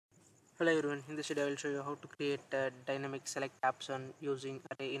Hello everyone, in this video I will show you how to create a dynamic select option using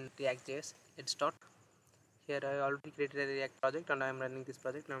array in React.js. Let's start. Here I already created a React project and I am running this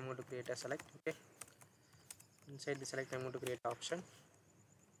project. Now I'm going to create a select. Okay. Inside the select I'm going to create option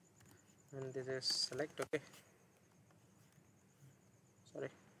and this is select. Okay. Sorry.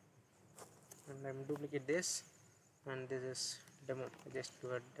 And I'm duplicate this and this is demo. I just do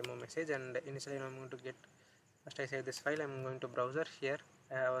a demo message and initially I'm going to get, first I save this file. I'm going to browser. Here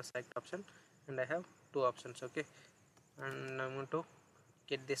I have a select option and I have two options. Okay. And I'm going to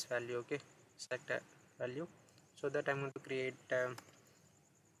get this value. Okay, select a value. So that I'm going to create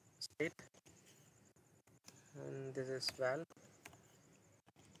state and this is val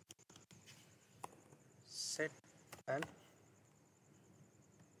set val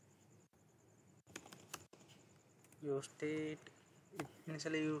use state.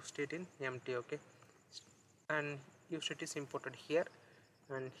 Initially use state in empty. Okay, and use state is imported here,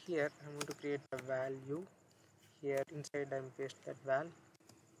 and here I'm going to create a value. Here inside I'm paste that val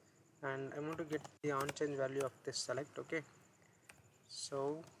and I'm going to get the on change value of this select. Okay,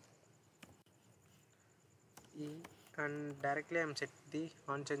 so and directly I'm set the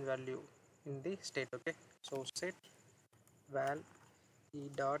on change value in the state. Okay, so set val e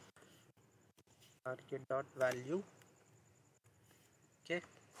dot target dot value. Okay,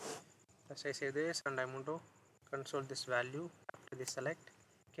 as I say this and I'm going to console this value after the select.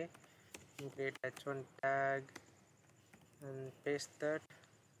 Okay, and create h1 tag and paste that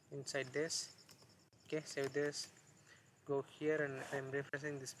inside this. Okay, save this, go here and I'm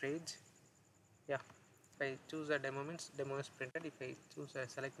refreshing this page. Yeah, if I choose a demo means demo is printed. If I choose a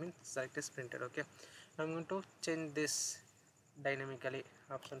select means select is printed. Okay, I'm going to change this dynamically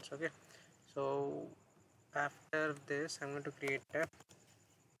options. Okay, so after this I'm going to create a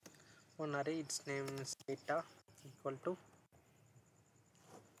one array. Its name is data equal to,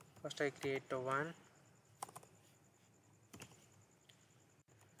 first I create a 1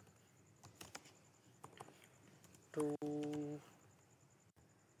 2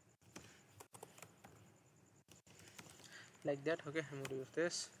 like that. Okay, I'm going to use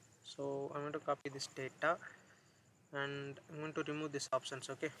this. So I'm going to copy this data and I'm going to remove these options.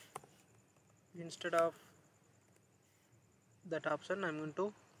 Okay, instead of that option I'm going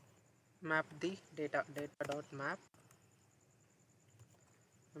to map the data dot map.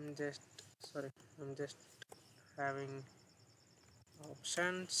 I'm just having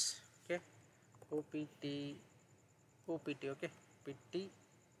options. Okay, opt okay, pt,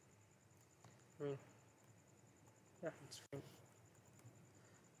 I mean, yeah, it's fine.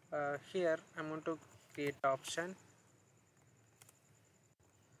 Here I'm going to create option.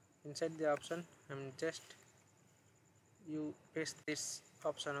 Inside the option I'm just you paste this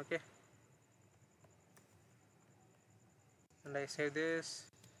option. Okay, and I save this,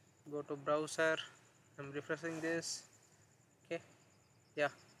 go to browser, I'm refreshing this. Okay, yeah,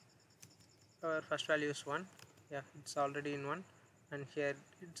 our first value is 1. Yeah, it's already in 1 and here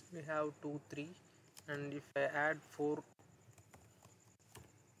we have 2 3 and if I add 4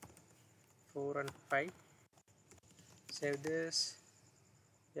 and 5, save this.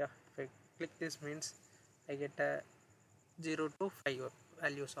 Yeah, if I click this means I get a 0 to 5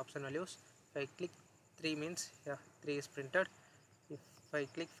 values, option values. If I click 3 means, yeah, 3 is printed. If I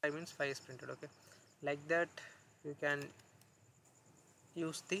click 5 means 5 is printed. Okay, like that you can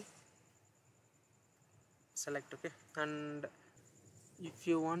use the select. Okay, and if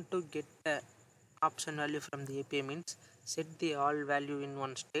you want to get the option value from the API means set the all value in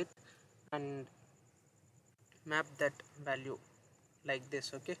one state and map that value like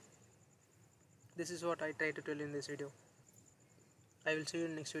this. Okay, this is what I try to tell in this video. I will see you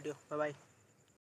in next video. Bye bye.